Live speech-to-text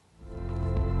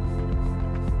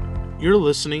You're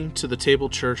listening to the Table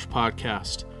Church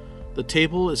podcast. The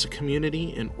Table is a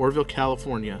community in Orville,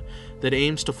 California that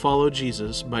aims to follow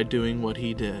Jesus by doing what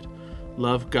he did.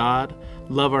 Love God,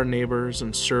 love our neighbors,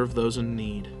 and serve those in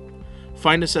need.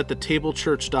 Find us at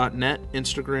thetablechurch.net,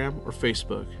 Instagram, or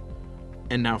Facebook.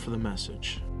 And now for the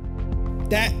message.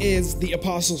 That is the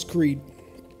Apostles' Creed.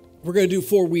 We're going to do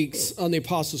 4 weeks on the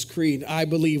Apostles' Creed, I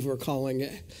believe we're calling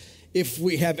it. If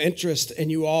we have interest and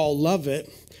you all love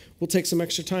it, we'll take some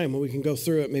extra time and we can go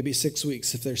through it, maybe 6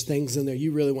 weeks if there's things in there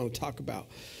you really want to talk about.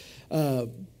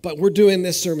 But we're doing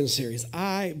this sermon series.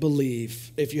 I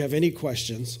believe if you have any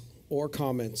questions or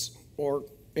comments or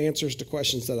answers to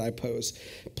questions that I pose,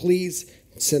 please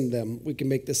send them. We can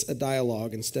make this a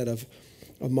dialogue instead of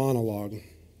a monologue.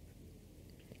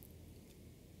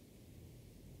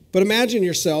 But imagine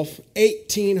yourself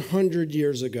 1,800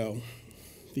 years ago.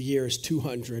 The year is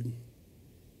 200.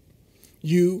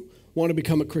 You want to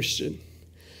become a Christian.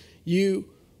 You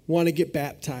want to get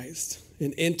baptized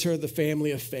and enter the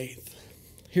family of faith.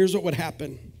 Here's what would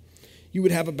happen. You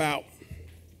would have about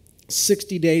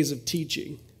 60 days of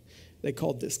teaching. They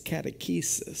called this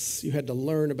catechesis. You had to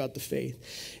learn about the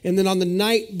faith. And then on the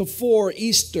night before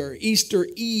Easter, Easter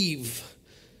Eve,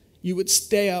 you would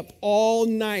stay up all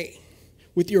night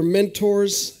with your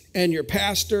mentors and your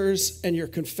pastors and your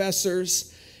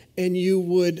confessors, and you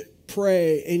would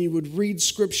pray, and you would read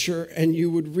scripture, and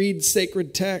you would read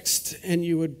sacred text, and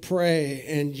you would pray,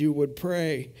 and you would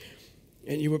pray,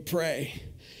 and you would pray.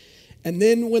 And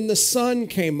then when the sun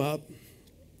came up,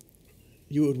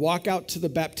 you would walk out to the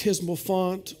baptismal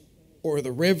font or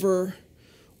the river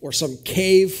or some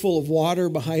cave full of water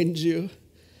behind you,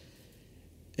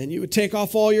 and you would take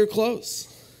off all your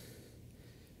clothes,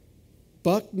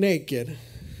 buck naked,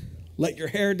 let your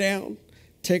hair down,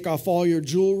 take off all your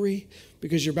jewelry,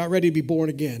 because you're about ready to be born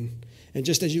again. And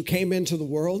just as you came into the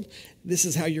world, this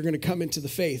is how you're going to come into the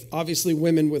faith. Obviously,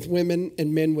 women with women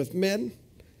and men with men.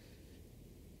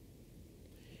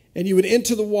 And you would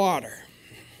enter the water.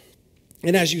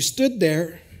 And as you stood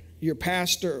there, your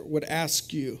pastor would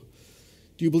ask you,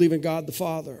 do you believe in God the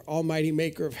Father, almighty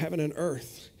maker of heaven and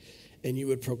earth? And you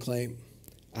would proclaim,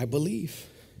 I believe.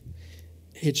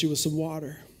 Hit you with some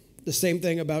water. The same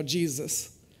thing about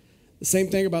Jesus. The same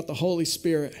thing about the Holy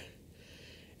Spirit.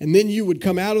 And then you would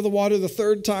come out of the water the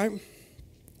third time,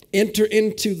 enter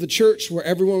into the church where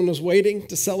everyone was waiting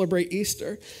to celebrate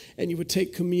Easter, and you would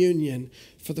take communion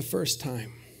for the first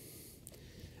time.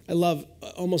 I love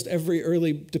almost every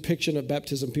early depiction of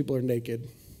baptism, people are naked.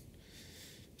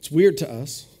 It's weird to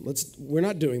us. We're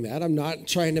not doing that. I'm not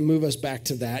trying to move us back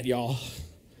to that, y'all.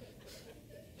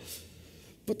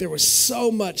 But there was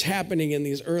so much happening in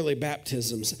these early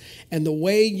baptisms. And the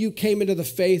way you came into the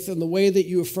faith and the way that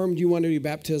you affirmed you wanted to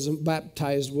be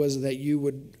baptized was that you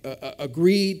would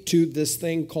agree to this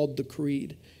thing called the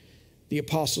Creed, the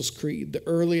Apostles' Creed, the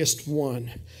earliest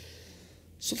one.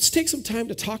 So let's take some time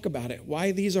to talk about it,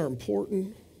 why these are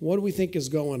important, what do we think is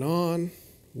going on,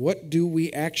 what do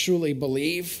we actually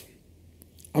believe?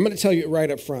 I'm going to tell you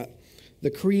right up front,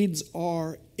 the creeds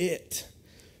are it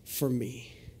for me.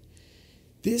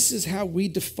 This is how we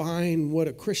define what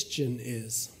a Christian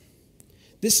is.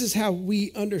 This is how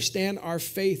we understand our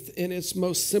faith in its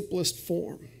most simplest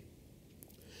form.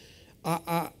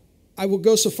 I will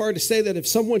go so far to say that if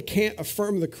someone can't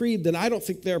affirm the creed, then I don't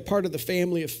think they're part of the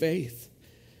family of faith.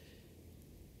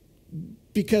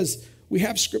 Because we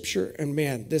have Scripture, and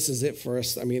man, this is it for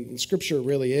us. I mean, Scripture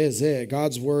really is it.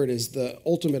 God's Word is the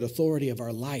ultimate authority of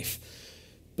our life.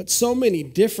 But so many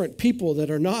different people that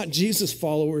are not Jesus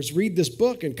followers read this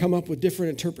book and come up with different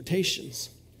interpretations.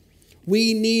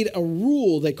 We need a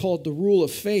rule. They call it the rule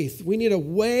of faith. We need a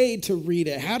way to read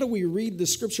it. How do we read the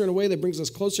Scripture in a way that brings us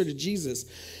closer to Jesus?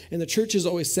 And the church has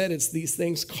always said it's these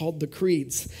things called the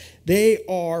creeds. They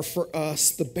are, for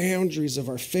us, the boundaries of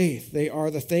our faith. They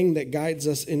are the thing that guides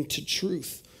us into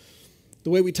truth. The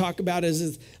way we talk about it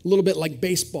is a little bit like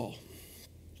baseball.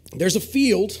 There's a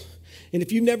field, and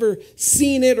if you've never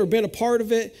seen it or been a part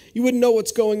of it, you wouldn't know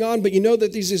what's going on, but you know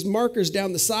that there's these markers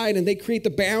down the side, and they create the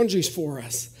boundaries for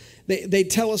us. They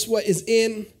tell us what is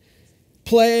in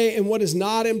play and what is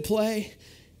not in play,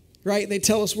 right? They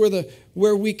tell us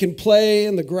where we can play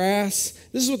in the grass.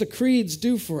 This is what the creeds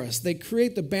do for us. They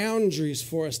create the boundaries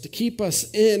for us to keep us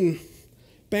in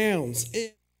bounds,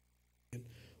 in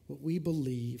what we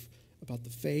believe about the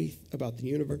faith, about the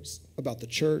universe, about the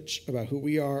church, about who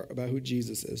we are, about who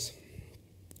Jesus is.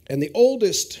 And the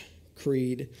oldest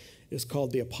creed is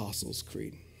called the Apostles'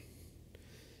 Creed.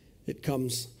 It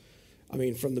comes,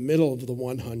 from the middle of the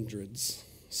 100s.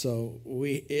 So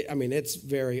it's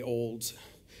very old.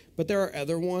 But there are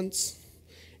other ones,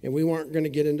 and we weren't going to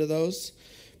get into those.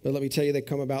 But let me tell you, they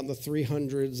come about in the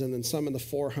 300s and then some in the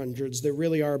 400s. There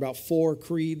really are about 4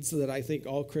 creeds that I think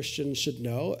all Christians should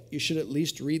know. You should at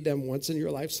least read them once in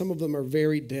your life. Some of them are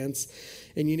very dense,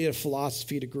 and you need a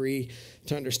philosophy degree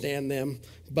to understand them.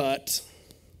 But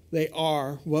they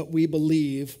are what we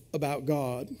believe about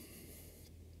God.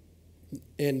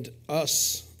 And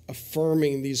us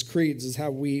affirming these creeds is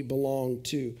how we belong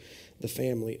to the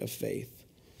family of faith.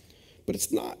 But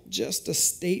it's not just a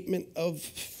statement of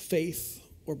faith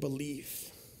or belief.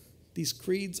 These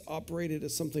creeds operated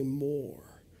as something more,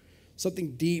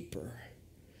 something deeper.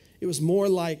 It was more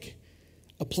like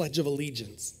a pledge of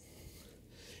allegiance.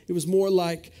 It was more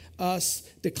like us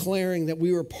declaring that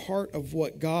we were part of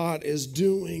what God is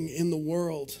doing in the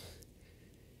world.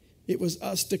 It was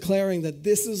us declaring that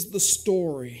this is the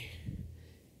story.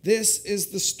 This is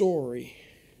the story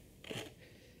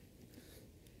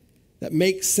that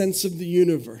makes sense of the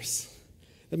universe,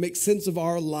 that makes sense of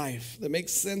our life, that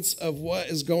makes sense of what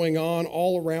is going on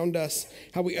all around us,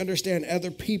 how we understand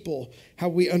other people, how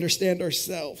we understand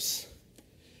ourselves.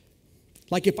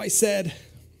 Like if I said,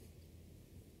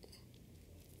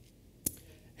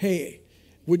 hey,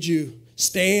 would you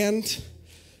stand,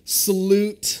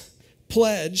 salute,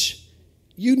 pledge?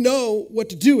 You know what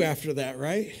to do after that,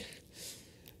 right?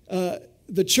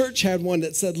 The church had one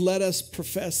that said, let us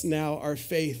profess now our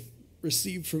faith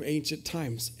received from ancient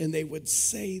times. And they would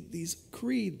say these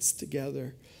creeds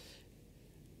together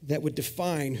that would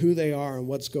define who they are and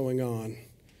what's going on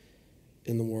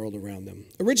in the world around them.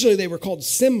 Originally, they were called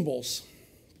symbols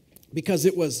because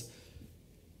it was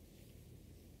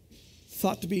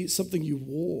thought to be something you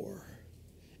wore.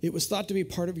 It was thought to be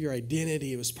part of your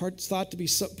identity. It was thought to be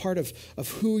part of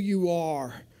who you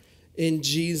are in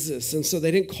Jesus. And so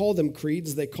they didn't call them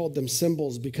creeds, they called them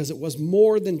symbols because it was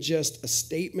more than just a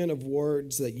statement of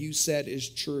words that you said is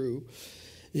true.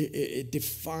 It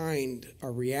defined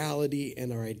our reality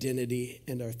and our identity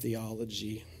and our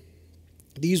theology.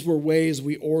 These were ways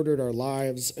we ordered our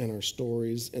lives and our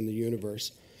stories in the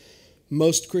universe.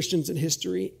 Most Christians in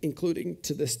history, including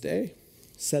to this day,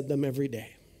 said them every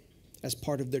day as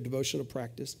part of their devotional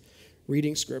practice,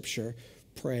 reading scripture,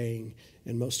 praying,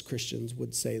 and most Christians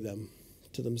would say them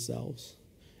to themselves.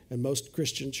 And most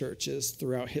Christian churches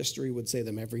throughout history would say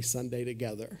them every Sunday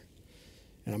together.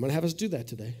 And I'm going to have us do that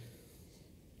today.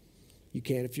 You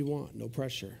can if you want, no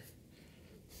pressure.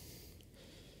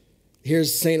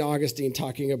 Here's St. Augustine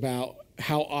talking about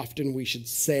how often we should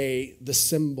say the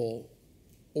symbol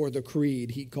or the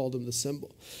creed. He called them the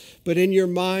symbol. But in your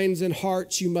minds and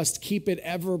hearts, you must keep it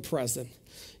ever present.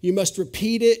 You must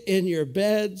repeat it in your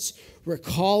beds,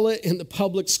 recall it in the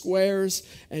public squares,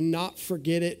 and not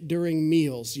forget it during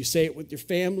meals. You say it with your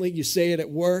family, you say it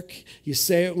at work, you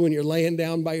say it when you're laying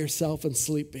down by yourself and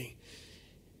sleeping.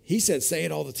 He said, say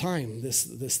it all the time,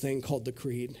 this thing called the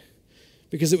creed,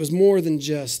 because it was more than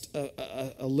just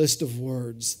a list of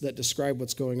words that describe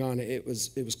what's going on. It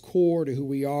was core to who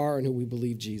we are and who we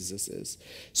believe Jesus is.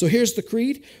 So here's the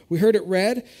creed. We heard it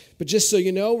read, but just so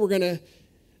you know,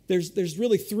 there's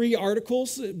really 3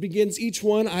 articles. It begins each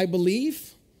one, I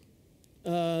believe.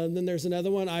 Then there's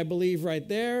another one, I believe right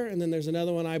there. And then there's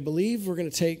another one, I believe. We're going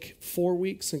to take 4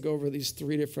 weeks and go over these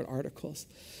 3 different articles.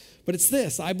 But it's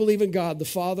this, I believe in God, the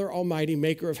Father Almighty,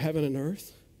 maker of heaven and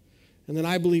earth. And then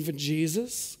I believe in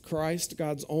Jesus Christ,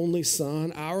 God's only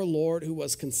Son, our Lord, who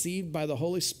was conceived by the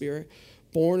Holy Spirit,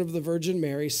 born of the Virgin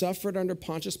Mary, suffered under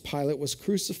Pontius Pilate, was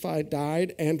crucified,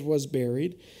 died, and was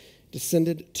buried,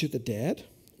 descended to the dead,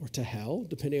 or to hell,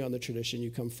 depending on the tradition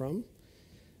you come from.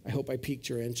 I hope I piqued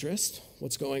your interest.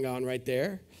 What's going on right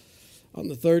there? On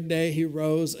the 3rd day, he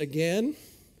rose again.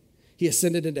 He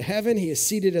ascended into heaven. He is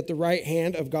seated at the right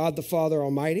hand of God the Father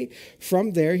Almighty.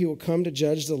 From there, he will come to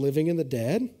judge the living and the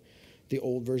dead. The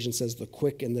old version says the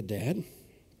quick and the dead.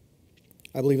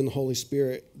 I believe in the Holy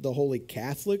Spirit, the Holy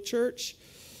Catholic Church.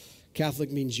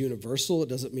 Catholic means universal. It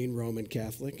doesn't mean Roman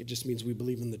Catholic. It just means we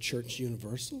believe in the church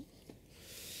universal.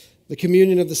 The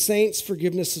communion of the saints,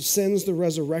 forgiveness of sins, the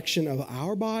resurrection of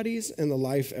our bodies, and the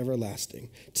life everlasting.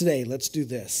 Today, let's do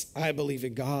this. I believe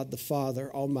in God, the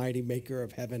Father, Almighty, maker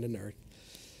of heaven and earth.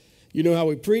 You know how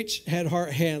we preach? Head,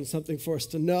 heart, hand. Something for us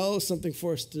to know, something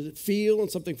for us to feel, and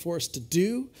something for us to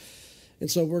do. And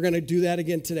so we're going to do that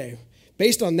again today.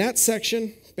 Based on that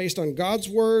section, based on God's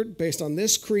word, based on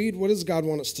this creed, what does God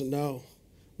want us to know?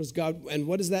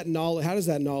 What is that knowledge? How does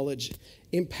that knowledge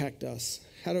impact us?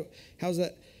 How's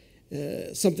that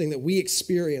something that we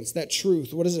experience, that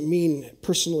truth? What does it mean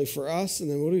personally for us?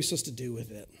 And then what are we supposed to do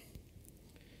with it?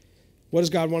 What does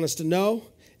God want us to know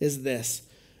is this.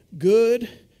 Good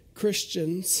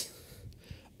Christians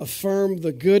affirm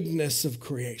the goodness of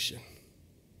creation.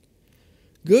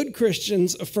 Good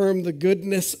Christians affirm the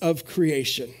goodness of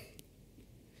creation.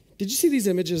 Did you see these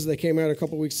images that came out a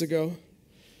couple weeks ago?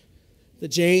 The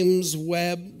James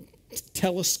Webb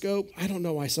Telescope. I don't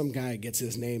know why some guy gets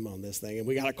his name on this thing, and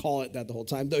we got to call it that the whole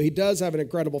time, though he does have an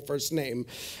incredible first name.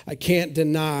 I can't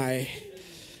deny.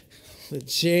 The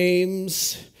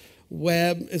James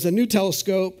Webb is a new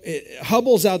telescope.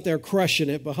 Hubble's out there crushing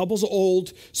it, but Hubble's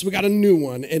old, so we got a new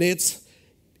one, and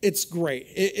it's great.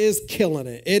 It is killing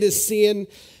it. It is seeing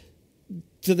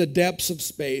to the depths of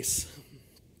space.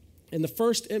 And the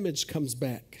first image comes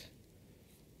back,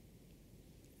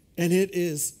 and it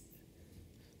is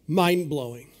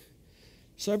mind-blowing.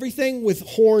 So everything with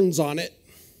horns on it,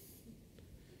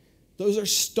 those are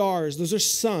stars, those are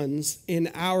suns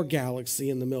in our galaxy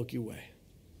in the Milky Way.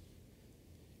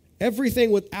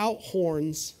 Everything without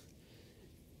horns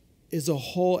is a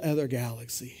whole other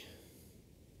galaxy.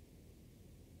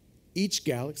 Each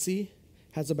galaxy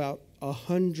has about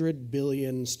 100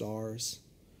 billion stars,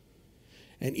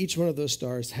 and each one of those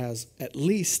stars has at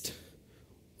least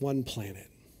one planet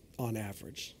on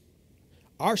average.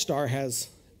 Our star has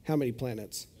how many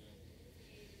planets?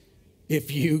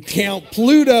 If you count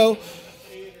Pluto,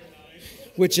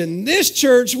 which in this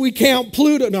church we count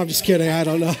Pluto. No, I'm just kidding. I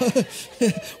don't know.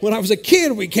 When I was a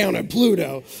kid, we counted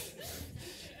Pluto.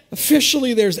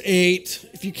 Officially, there's 8.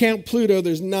 If you count Pluto,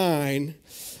 there's 9.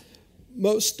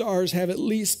 Most stars have at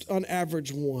least, on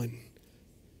average, 1.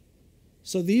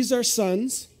 So these are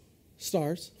suns,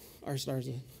 stars, our stars,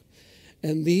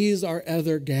 and these are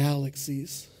other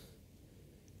galaxies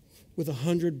with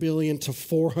 100 billion to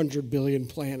 400 billion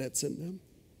planets in them.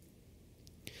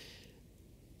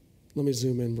 Let me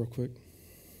zoom in real quick.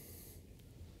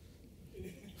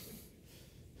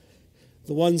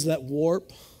 The ones that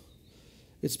warp,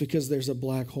 it's because there's a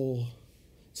black hole.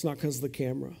 It's not because of the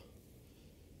camera.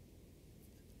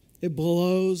 It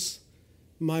blows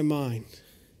my mind.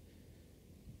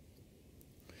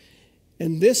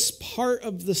 And this part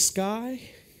of the sky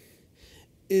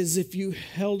is if you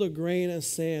held a grain of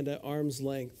sand at arm's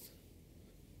length.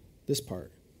 This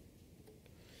part.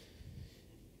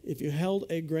 If you held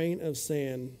a grain of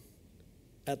sand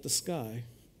at the sky,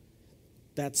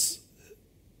 that's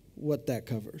what that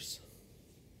covers.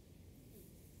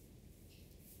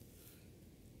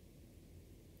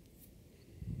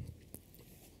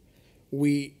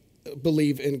 We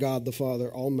believe in God the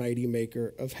Father, Almighty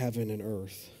Maker of heaven and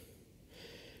earth.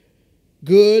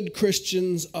 Good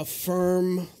Christians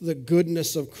affirm the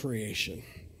goodness of creation.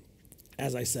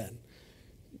 As I said,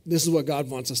 this is what God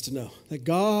wants us to know, that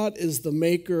God is the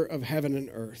maker of heaven and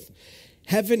earth.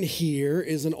 Heaven here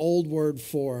is an old word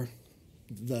for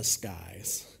the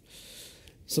skies.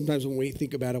 Sometimes when we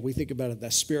think about it,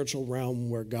 that spiritual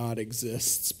realm where God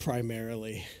exists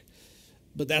primarily.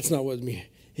 But that's not what it means.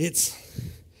 It's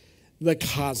the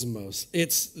cosmos.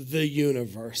 It's the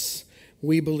universe.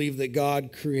 We believe that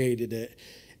God created it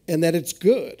and that it's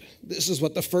good. This is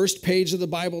what the first page of the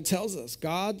Bible tells us.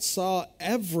 God saw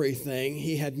everything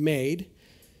he had made.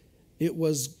 It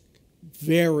was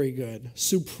very good,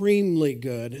 supremely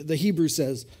good. The Hebrew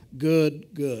says,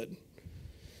 good, good.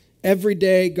 Every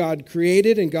day God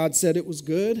created and God said it was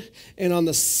good. And on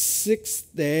the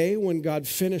 6th day, when God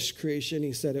finished creation,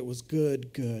 he said it was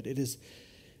good, good. It is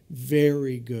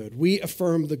very good. We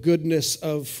affirm the goodness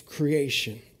of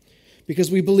creation because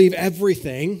we believe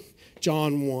everything,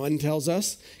 John 1 tells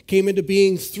us, came into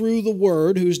being through the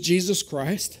Word, who's Jesus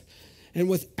Christ. And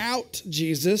without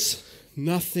Jesus,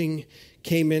 nothing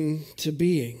came into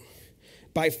being.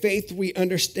 By faith, we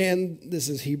understand, this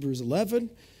is Hebrews 11,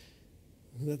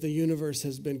 that the universe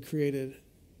has been created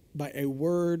by a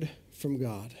word from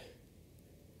God.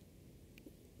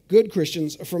 Good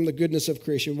Christians affirm the goodness of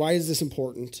creation. Why is this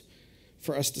important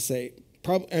for us to say?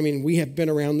 We have been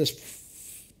around this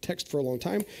text for a long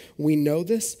time. We know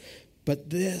this, but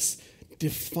this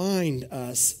defined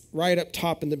us right up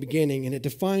top in the beginning, and it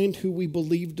defined what we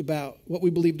believed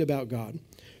about God.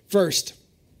 First,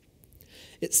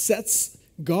 it sets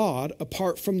God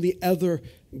apart from the other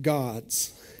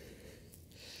gods.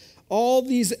 All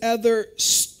these other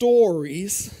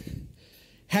stories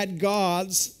had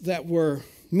gods that were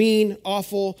mean,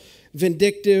 awful,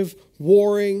 vindictive,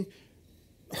 warring,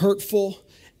 hurtful.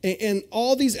 And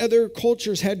all these other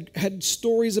cultures had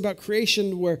stories about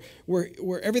creation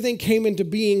where everything came into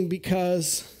being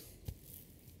because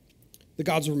the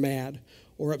gods were mad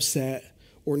or upset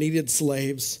or needed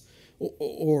slaves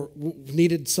or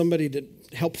needed somebody to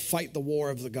help fight the war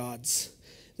of the gods.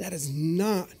 That is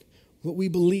not what we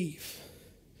believe.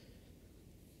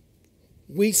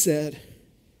 We said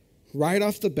right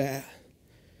off the bat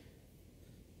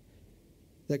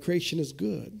that creation is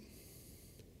good.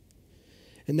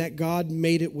 and that God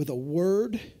made it with a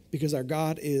word because our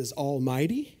God is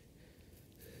almighty.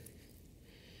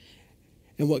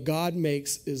 And what God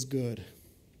makes is good.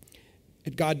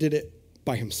 And God did it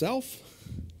by himself,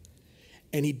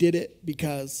 and he did it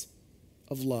because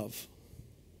of love.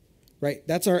 Right?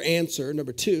 That's our answer,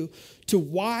 number 2, to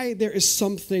why there is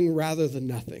something rather than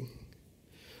nothing.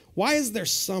 Why is there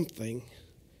something?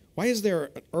 Why is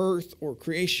there an earth or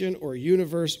creation or a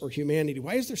universe or humanity?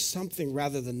 Why is there something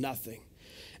rather than nothing?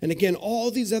 And again,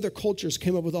 all these other cultures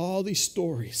came up with all these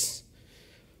stories.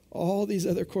 All these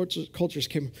other cultures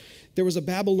came. There was a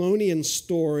Babylonian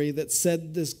story that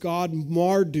said this god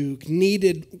Marduk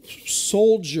needed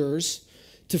soldiers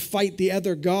to fight the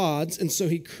other gods, and so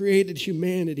he created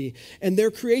humanity. And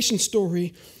their creation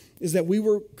story is that we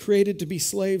were created to be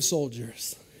slave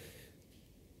soldiers.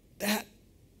 That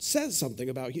says something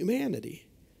about humanity.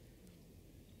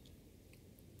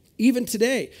 Even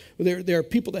today, there are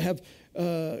people that have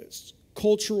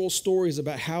cultural stories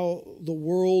about how the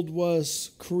world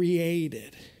was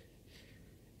created.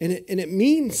 And it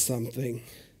means something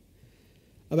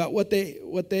about what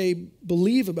they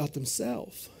believe about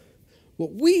themselves.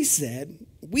 What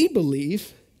we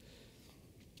believe,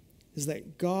 is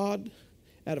that God,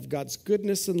 out of God's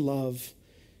goodness and love,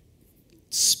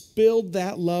 spilled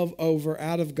that love over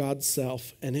out of God's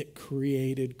self, and it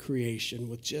created creation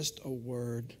with just a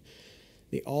word.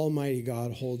 The Almighty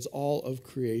God holds all of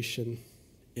creation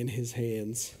in his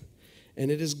hands, and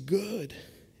it is good,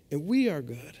 and we are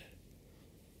good.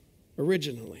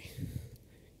 Originally,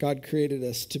 God created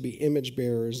us to be image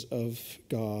bearers of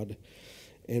God,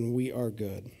 and we are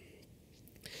good.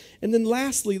 And then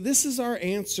lastly, this is our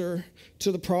answer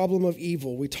to the problem of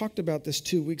evil. We talked about this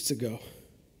 2 weeks ago.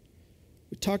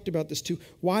 We talked about this too.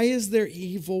 Why is there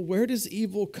evil? Where does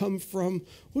evil come from?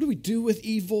 What do we do with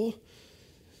evil?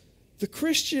 The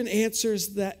Christian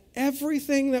answers that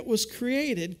everything that was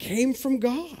created came from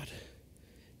God.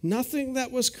 Nothing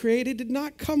that was created did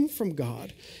not come from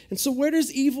God. And so where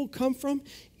does evil come from?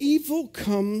 Evil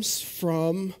comes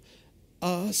from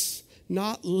us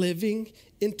not living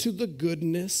into the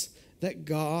goodness that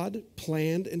God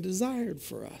planned and desired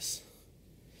for us.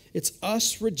 It's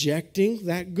us rejecting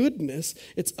that goodness.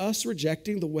 It's us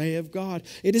rejecting the way of God.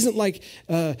 It isn't like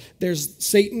there's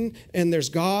Satan and there's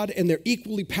God and they're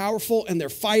equally powerful and they're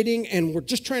fighting and we're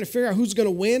just trying to figure out who's going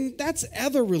to win. That's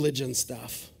other religion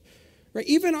stuff. Right?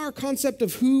 Even our concept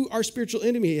of who our spiritual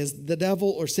enemy is, the devil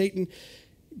or Satan,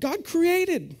 God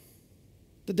created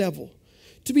the devil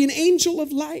to be an angel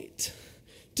of light,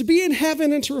 to be in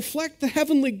heaven and to reflect the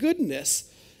heavenly goodness.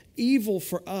 Evil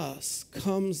for us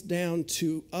comes down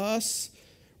to us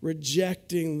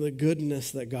rejecting the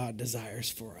goodness that God desires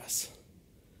for us.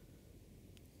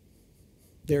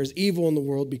 There's evil in the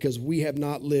world because we have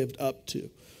not lived up to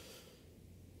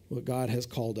what God has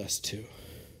called us to.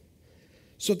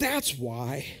 So that's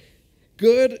why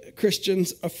good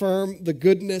Christians affirm the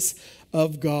goodness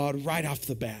of God right off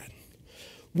the bat.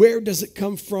 Where does it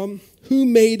come from? Who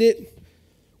made it?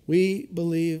 We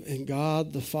believe in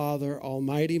God the Father,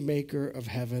 almighty maker of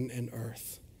heaven and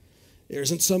earth. There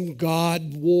isn't some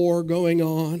God war going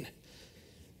on.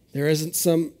 There isn't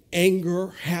some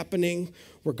anger happening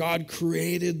where God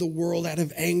created the world out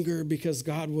of anger because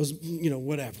God was,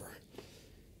 whatever.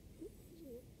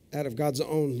 Out of God's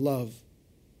own love,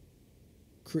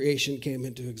 creation came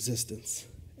into existence.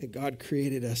 And God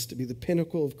created us to be the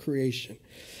pinnacle of creation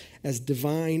as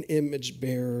divine image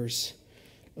bearers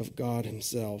of God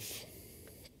himself.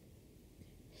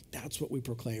 That's what we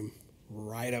proclaim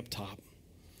right up top.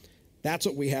 That's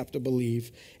what we have to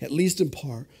believe, at least in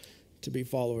part, to be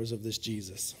followers of this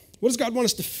Jesus. What does God want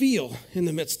us to feel in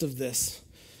the midst of this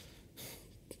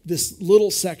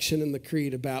little section in the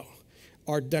creed about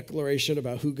our declaration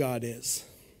about who God is?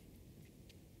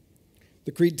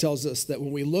 The creed tells us that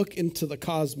when we look into the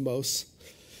cosmos,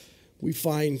 we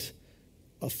find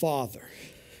a Father.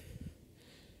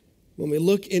 When we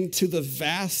look into the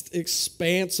vast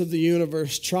expanse of the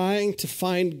universe trying to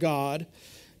find God,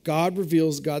 God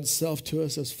reveals God's self to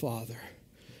us as Father.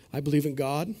 I believe in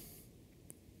God,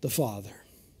 the Father.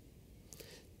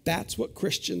 That's what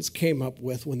Christians came up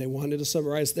with when they wanted to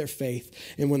summarize their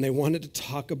faith and when they wanted to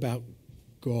talk about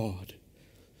God.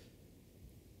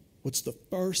 What's the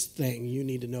first thing you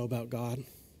need to know about God?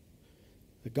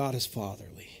 That God is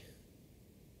fatherly.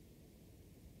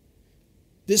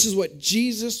 This is what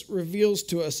Jesus reveals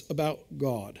to us about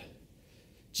God.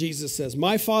 Jesus says,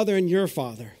 my Father and your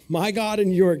Father, my God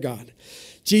and your God.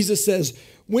 Jesus says,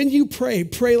 when you pray,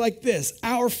 pray like this,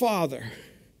 our Father.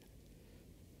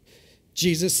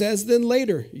 Jesus says then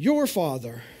later, your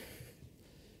Father.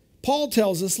 Paul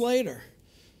tells us later,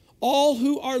 All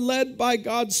who are led by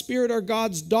God's Spirit are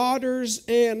God's daughters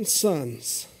and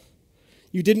sons.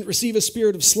 You didn't receive a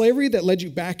spirit of slavery that led you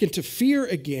back into fear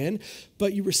again,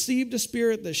 but you received a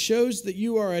spirit that shows that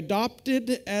you are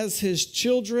adopted as his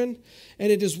children,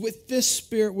 and it is with this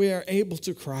spirit we are able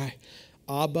to cry,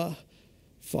 Abba,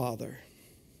 Father.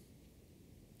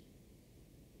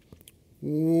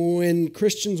 When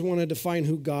Christians want to define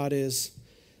who God is,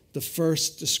 the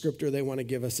first descriptor they want to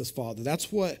give us is Father.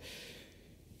 That's what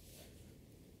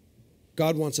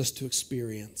God wants us to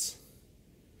experience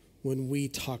when we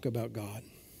talk about God.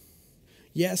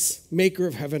 Yes, maker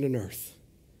of heaven and earth,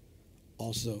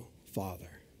 also Father.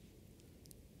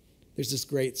 There's this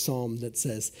great psalm that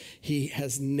says he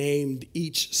has named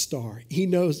each star. He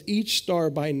knows each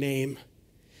star by name,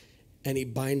 and he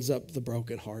binds up the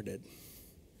brokenhearted.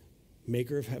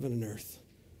 Maker of heaven and earth,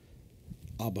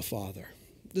 Abba, Father.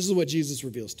 This is what Jesus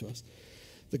reveals to us.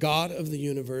 The God of the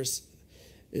universe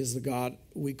is the God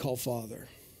we call Father.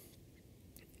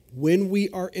 When we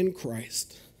are in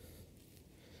Christ,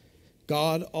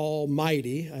 God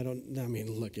Almighty,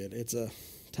 it's a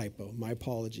typo, my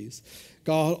apologies.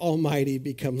 God Almighty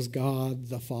becomes God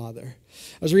the Father.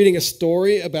 I was reading a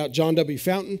story about John W.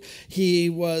 Fountain. He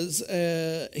is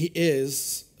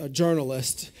a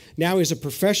journalist. Now he's a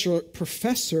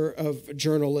professor of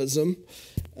journalism,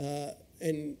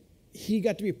 and he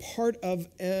got to be part of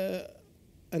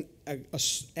an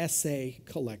essay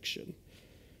collection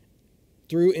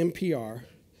through NPR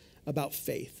about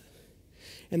faith.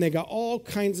 And they got all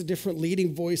kinds of different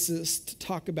leading voices to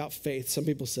talk about faith. Some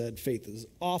people said faith is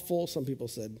awful. Some people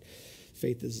said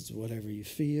faith is whatever you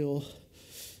feel,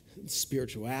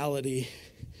 spirituality.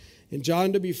 And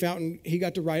John W. Fountain, he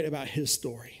got to write about his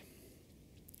story.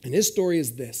 And his story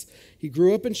is this. He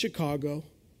grew up in Chicago,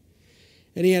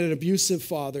 and he had an abusive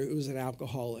father who was an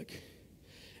alcoholic.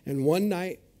 And one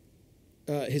night,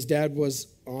 his dad was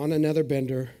on another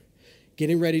bender,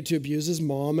 getting ready to abuse his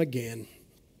mom again.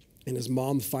 And his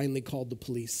mom finally called the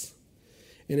police.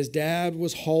 And his dad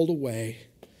was hauled away,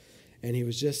 and he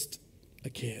was just a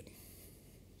kid.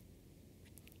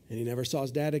 And he never saw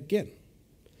his dad again.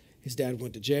 His dad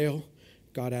went to jail,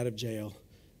 got out of jail,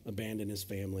 abandoned his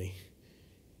family,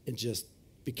 and just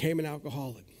became an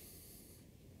alcoholic.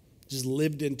 Just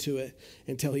lived into it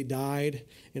until he died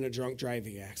in a drunk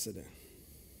driving accident.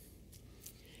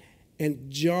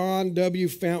 And John W.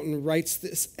 Fountain writes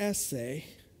this essay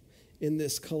in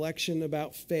this collection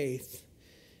about faith,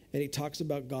 and he talks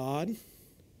about God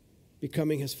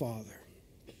becoming his father.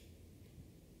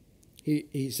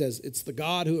 He says, it's the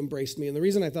God who embraced me. And the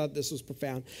reason I thought this was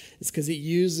profound is because he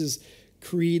uses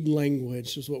creed language,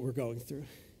 which is what we're going through.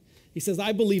 He says,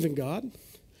 I believe in God.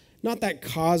 Not that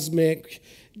cosmic,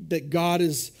 that God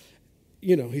is,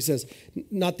 he says,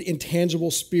 not the intangible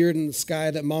spirit in the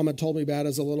sky that Mama told me about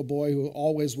as a little boy who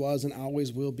always was and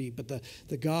always will be, but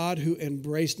the God who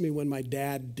embraced me when my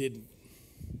dad didn't.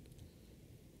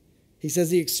 He says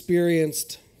he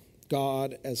experienced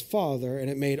God as Father,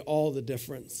 and it made all the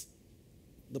difference.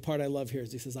 The part I love here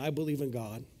is he says, I believe in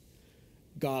God,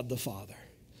 God the Father,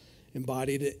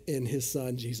 embodied in his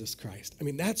Son, Jesus Christ. I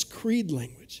mean, that's creed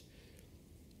language.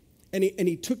 And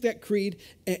he took that creed,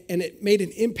 and it made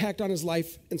an impact on his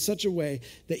life in such a way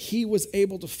that he was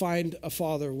able to find a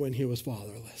father when he was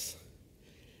fatherless.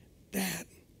 That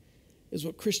is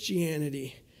what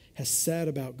Christianity has said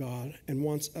about God and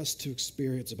wants us to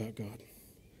experience about God.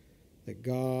 That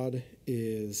God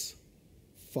is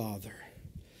Father.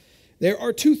 There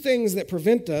are two things that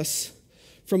prevent us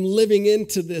from living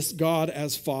into this God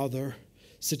as Father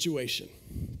situation.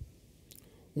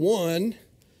 One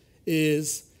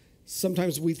is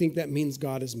sometimes we think that means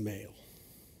God is male.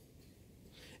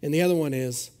 And the other one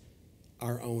is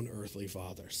our own earthly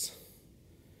fathers.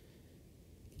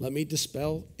 Let me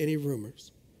dispel any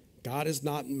rumors. God is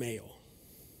not male.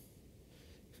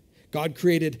 God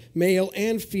created male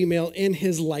and female in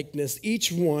his likeness.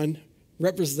 Each one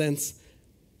represents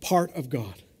part of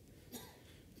God.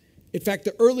 In fact,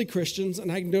 the early Christians, and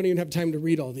I don't even have time to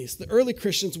read all these, the early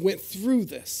Christians went through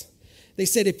this. They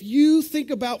said, if you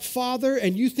think about father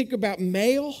and you think about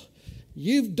male,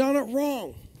 you've done it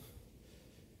wrong.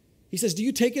 He says, do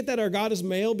you take it that our God is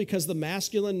male because the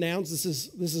masculine nouns,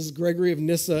 this is Gregory of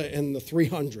Nyssa in the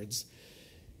 300s.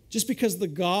 Just because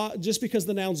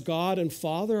the nouns God and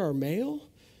Father are male?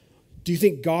 Do you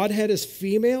think Godhead is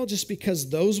female just because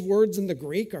those words in the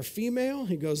Greek are female?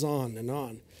 He goes on and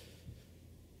on.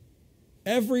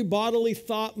 Every bodily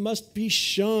thought must be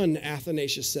shunned,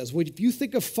 Athanasius says. If you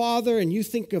think of father and you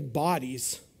think of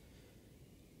bodies,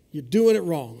 you're doing it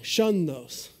wrong. Shun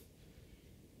those.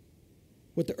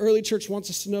 What the early church wants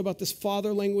us to know about this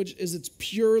father language is it's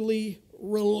purely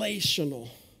relational.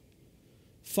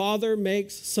 Father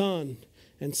makes son,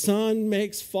 and son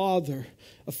makes father.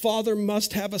 A father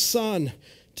must have a son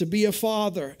to be a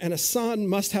father, and a son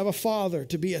must have a father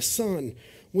to be a son.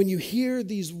 When you hear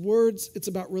these words, it's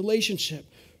about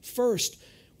relationship. First,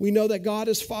 we know that God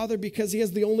is Father because he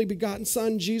has the only begotten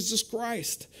Son, Jesus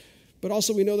Christ. But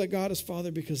also we know that God is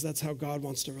Father because that's how God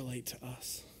wants to relate to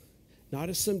us. Not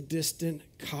as some distant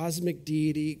cosmic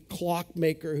deity,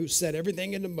 clockmaker who set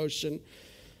everything into motion,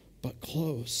 but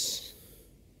close,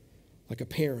 like a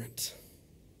parent.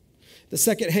 The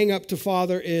second hang up to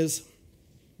Father is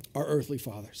our earthly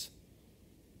fathers.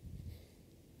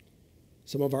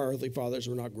 Some of our earthly fathers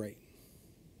were not great.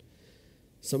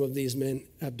 Some of these men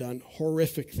have done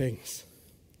horrific things.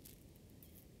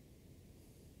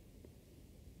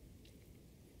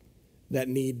 That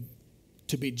need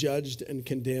to be judged and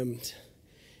condemned,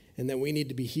 and that we need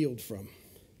to be healed from.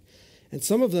 And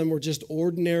some of them were just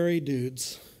ordinary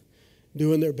dudes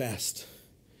doing their best,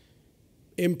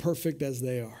 imperfect as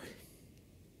they are.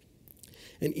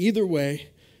 And either way,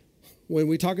 when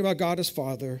we talk about God as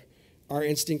Father, our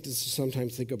instinct is to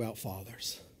sometimes think about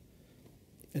fathers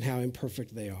and how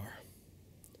imperfect they are.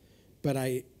 But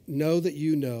I know that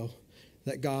you know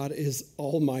that God is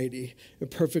almighty and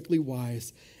perfectly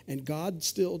wise, and God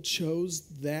still chose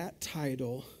that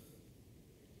title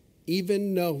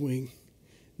even knowing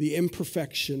the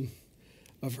imperfection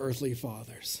of earthly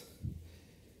fathers.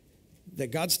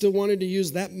 That God still wanted to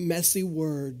use that messy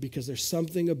word because there's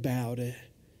something about it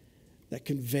that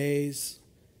conveys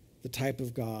the type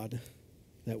of God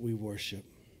that we worship.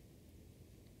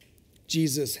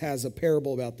 Jesus has a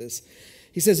parable about this.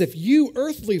 He says, if you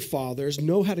earthly fathers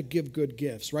know how to give good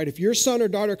gifts, right? If your son or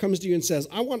daughter comes to you and says,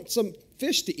 I want some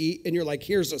fish to eat, and you're like,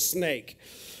 here's a snake.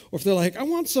 Or if they're like, I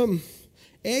want some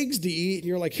eggs to eat, and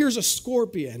you're like, here's a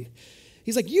scorpion.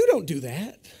 He's like, you don't do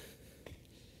that.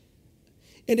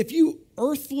 And if you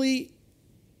earthly,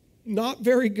 not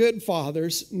very good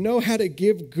fathers know how to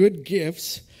give good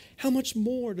gifts, how much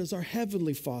more does our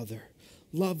heavenly Father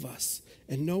love us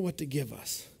and know what to give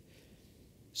us?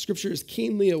 Scripture is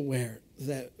keenly aware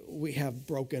that we have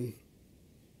broken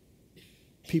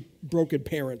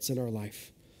parents in our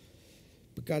life.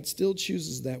 But God still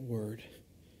chooses that word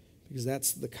because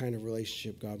that's the kind of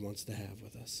relationship God wants to have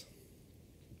with us.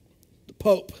 The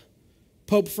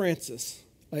Pope Francis.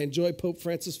 I enjoy Pope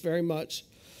Francis very much.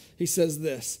 He says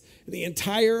this, the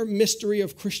entire mystery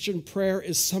of Christian prayer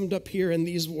is summed up here in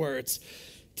these words: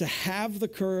 to have the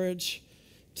courage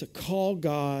to call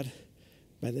God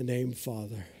by the name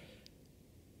Father.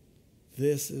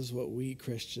 This is what we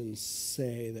Christians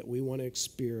say that we want to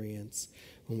experience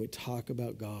when we talk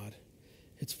about God.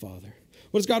 It's Father.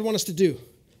 What does God want us to do?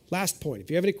 Last point. If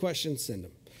you have any questions, send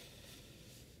them.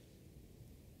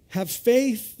 Have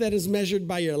faith that is measured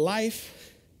by your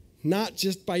life, not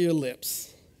just by your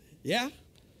lips. Yeah?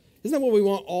 Isn't that what we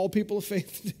want all people of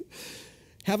faith to do?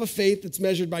 Have a faith that's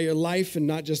measured by your life and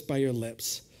not just by your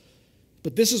lips.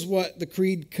 But this is what the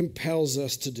creed compels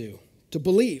us to do, to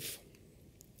believe.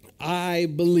 I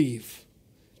believe.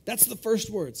 That's the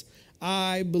first words.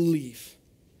 I believe.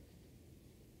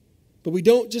 But we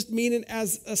don't just mean it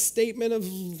as a statement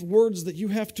of words that you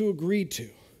have to agree to.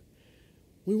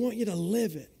 We want you to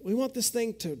live it. We want this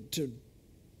thing to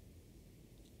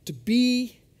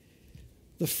be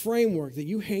the framework that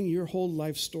you hang your whole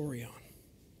life story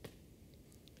on.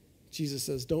 Jesus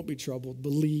says, don't be troubled.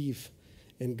 Believe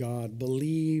in God.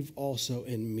 Believe also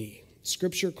in me.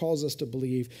 Scripture calls us to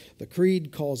believe. The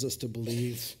creed calls us to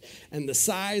believe. And the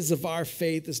size of our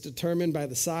faith is determined by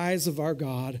the size of our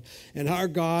God. And our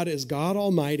God is God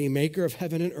Almighty, maker of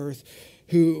heaven and earth,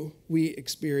 who we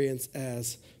experience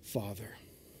as Father.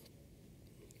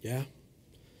 Yeah?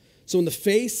 So in the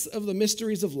face of the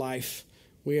mysteries of life,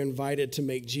 we are invited to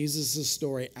make Jesus'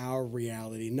 story our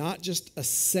reality, not just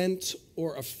assent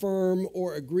or affirm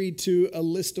or agree to a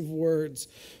list of words,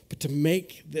 but to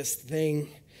make this thing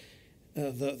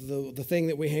the thing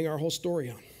that we hang our whole story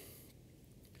on.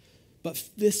 But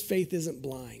this faith isn't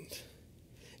blind.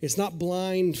 It's not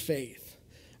blind faith.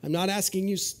 I'm not asking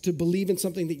you to believe in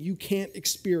something that you can't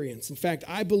experience. In fact,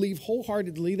 I believe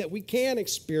wholeheartedly that we can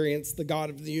experience the God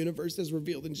of the universe as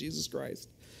revealed in Jesus Christ.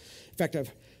 In fact,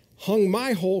 I've hung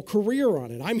my whole career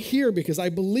on it. I'm here because I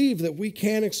believe that we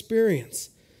can experience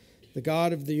the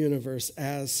God of the universe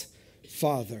as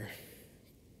Father.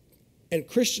 And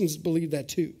Christians believe that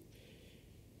too.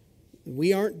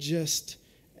 We aren't just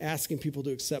asking people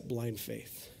to accept blind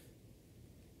faith.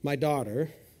 My daughter,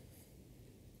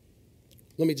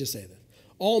 let me just say this.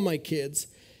 All my kids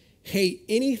hate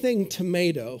anything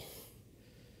tomato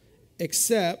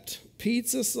except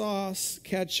pizza sauce,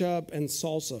 ketchup, and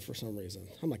salsa for some reason.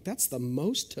 I'm like, that's the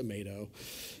most tomato,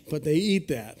 but they eat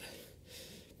that.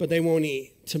 But they won't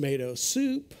eat tomato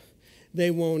soup.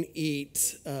 They won't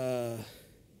eat,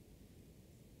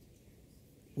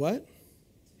 what?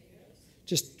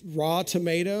 Just raw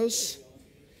tomatoes,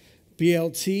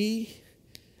 BLT.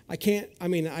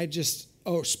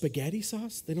 Spaghetti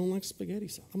sauce? They don't like spaghetti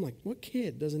sauce. I'm like, what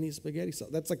kid doesn't eat spaghetti sauce?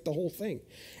 That's like the whole thing.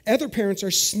 Other parents are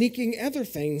sneaking other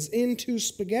things into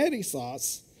spaghetti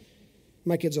sauce.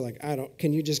 My kids are like,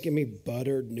 can you just give me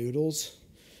buttered noodles?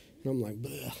 And I'm like,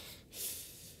 bleh.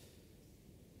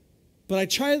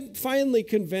 But I finally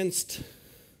convinced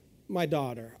my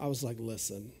daughter. I was like,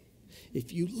 listen,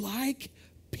 if you like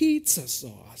pizza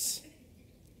sauce,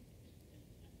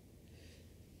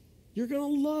 you're going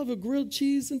to love a grilled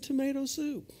cheese and tomato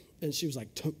soup. And she was like,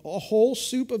 a whole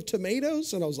soup of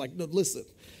tomatoes? And I was like, no, listen,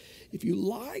 if you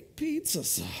like pizza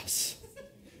sauce.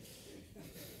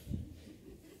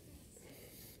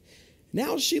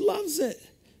 Now she loves it.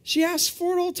 She asks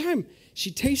for it all the time.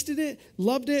 She tasted it,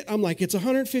 loved it. I'm like, it's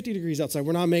 150 degrees outside.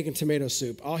 We're not making tomato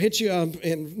soup. I'll hit you up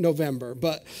in November.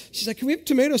 But she's like, can we have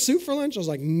tomato soup for lunch? I was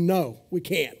like, no, we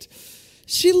can't.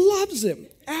 She loves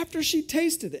it after she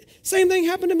tasted it. Same thing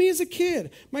happened to me as a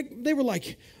kid. They were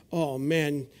like, oh,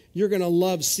 man, you're going to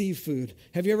love seafood.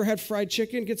 Have you ever had fried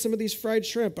chicken? Get some of these fried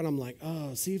shrimp. And I'm like,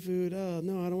 oh, seafood. Oh,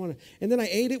 no, I don't want to. And then I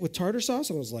ate it with tartar sauce,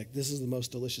 and I was like, this is the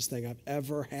most delicious thing I've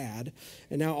ever had.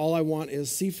 And now all I want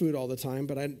is seafood all the time,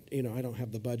 but I don't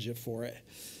have the budget for it.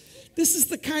 This is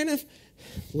the kind of,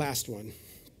 last one.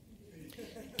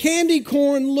 Candy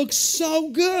corn looks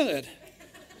so good.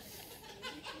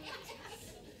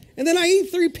 And then I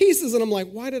eat 3 pieces, and I'm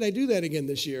like, why did I do that again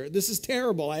this year? This is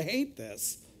terrible. I hate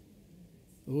this.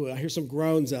 Ooh, I hear some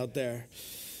groans out there.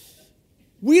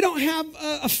 We don't have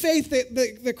a faith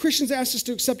that Christians ask us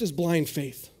to accept as blind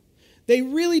faith. They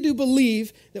really do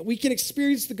believe that we can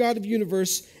experience the God of the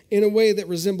universe in a way that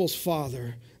resembles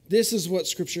Father. This is what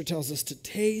Scripture tells us, to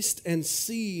taste and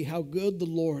see how good the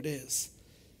Lord is.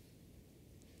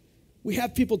 We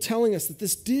have people telling us that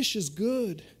this dish is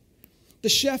good. The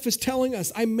chef is telling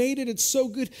us, I made it, it's so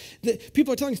good. That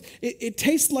people are telling us, it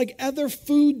tastes like other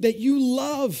food that you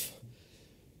love.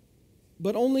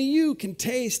 But only you can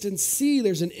taste and see.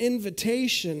 There's an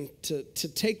invitation to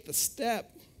take the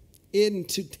step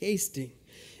into tasting,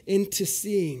 into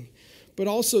seeing. But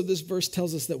also this verse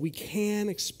tells us that we can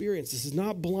experience. This is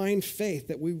not blind faith,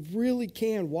 that we really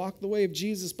can walk the way of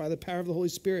Jesus by the power of the Holy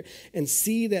Spirit and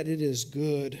see that it is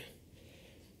good.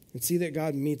 And see that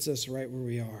God meets us right where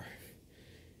we are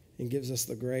and gives us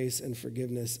the grace and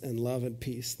forgiveness and love and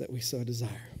peace that we so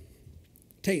desire.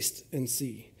 Taste and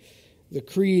see. The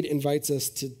creed invites us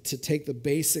to take the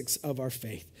basics of our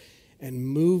faith and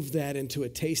move that into a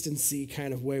taste and see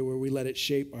kind of way where we let it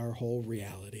shape our whole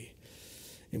reality.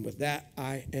 And with that,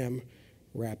 I am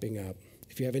wrapping up.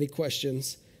 If you have any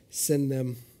questions, send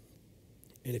them.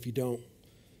 And if you don't,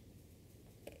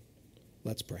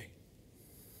 let's pray.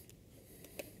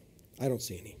 I don't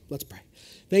see any. Let's pray.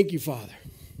 Thank you, Father.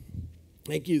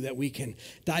 Thank you that we can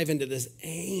dive into this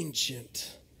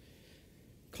ancient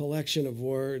collection of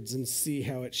words and see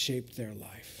how it shaped their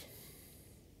life.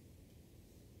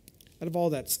 Out of all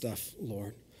that stuff,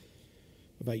 Lord,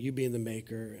 about you being the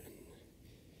maker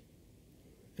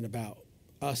and about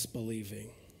us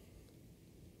believing,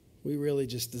 we really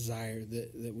just desire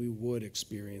that we would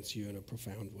experience you in a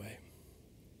profound way.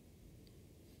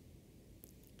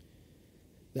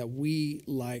 That we,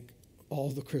 like all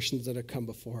the Christians that have come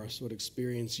before us, would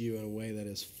experience you in a way that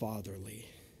is fatherly,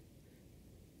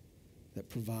 that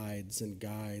provides and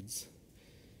guides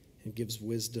and gives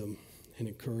wisdom and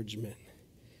encouragement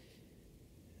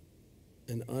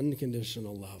and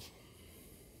unconditional love.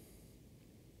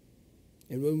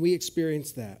 And when we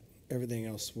experience that, everything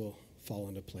else will fall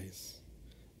into place.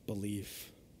 Belief,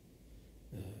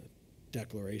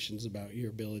 declarations about your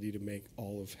ability to make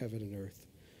all of heaven and earth.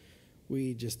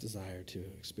 We just desire to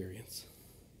experience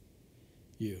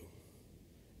you,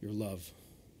 your love.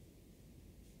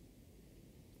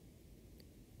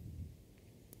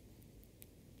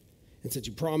 And since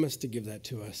you promised to give that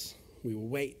to us, we will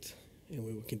wait and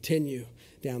we will continue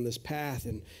down this path,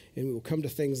 and we will come to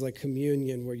things like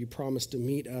communion where you promise to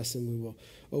meet us, and we will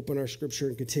open our scripture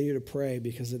and continue to pray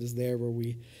because it is there where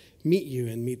we meet you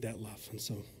and meet that love. And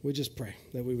so we just pray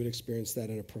that we would experience that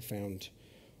in a profound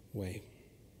way.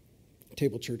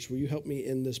 Table Church, will you help me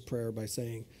in this prayer by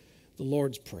saying the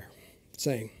Lord's Prayer,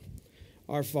 saying,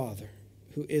 Our Father,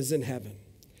 who is in heaven,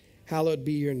 hallowed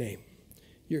be your name.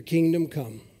 Your kingdom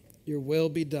come, your will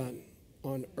be done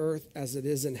on earth as it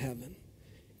is in heaven.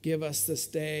 Give us this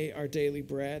day our daily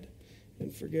bread,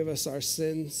 and forgive us our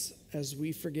sins as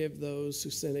we forgive those who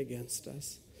sin against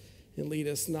us. And lead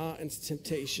us not into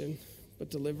temptation,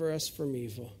 but deliver us from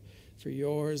evil. For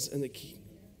yours and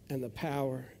the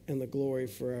power and the glory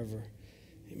forever.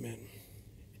 Amen.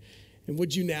 And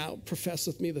would you now profess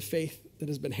with me the faith that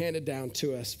has been handed down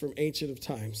to us from ancient of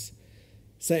times,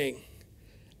 saying,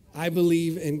 I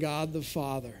believe in God the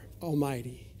Father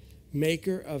Almighty,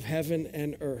 maker of heaven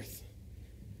and earth.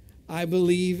 I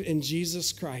believe in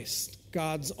Jesus Christ,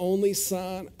 God's only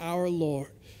Son, our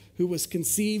Lord, who was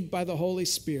conceived by the Holy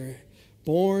Spirit,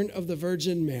 born of the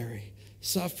Virgin Mary,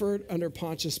 suffered under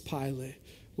Pontius Pilate,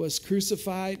 was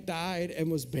crucified, died, and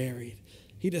was buried.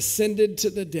 He descended to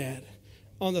the dead.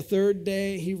 On the third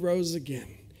day, he rose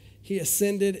again. He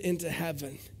ascended into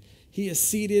heaven. He is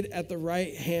seated at the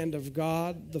right hand of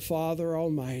God, the Father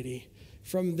Almighty.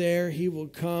 From there, he will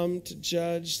come to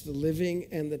judge the living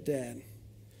and the dead.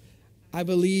 I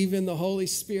believe in the Holy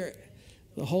Spirit,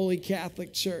 the Holy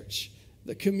Catholic Church,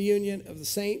 the communion of the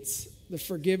saints, the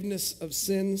forgiveness of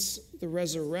sins, the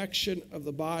resurrection of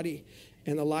the body,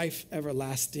 and the life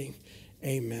everlasting.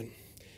 Amen.